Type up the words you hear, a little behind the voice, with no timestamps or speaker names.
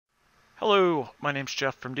Hello, my name's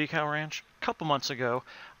Jeff from Decal Ranch. A couple months ago,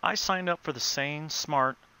 I signed up for the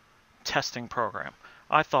SainSmart testing program.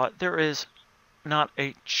 I thought there is not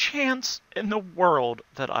a chance in the world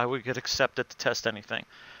that I would get accepted to test anything,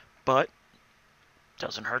 but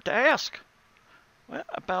doesn't hurt to ask. Well,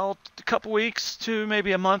 about a couple weeks to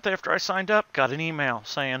maybe a month after I signed up, got an email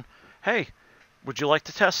saying, hey, would you like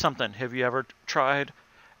to test something? Have you ever tried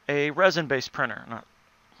a resin-based printer? And I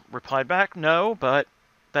replied back, no, but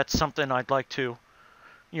that's something I'd like to,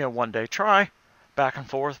 one day try. Back and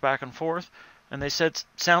forth, back and forth. And they said,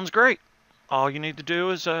 sounds great. All you need to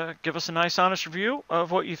do is give us a nice, honest review of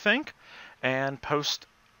what you think and post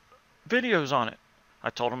videos on it. I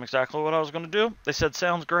told them exactly what I was going to do. They said,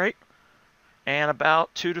 sounds great. And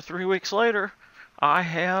about 2 to 3 weeks later, I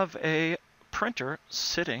have a printer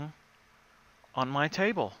sitting on my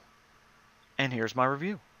table. And here's my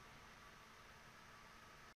review.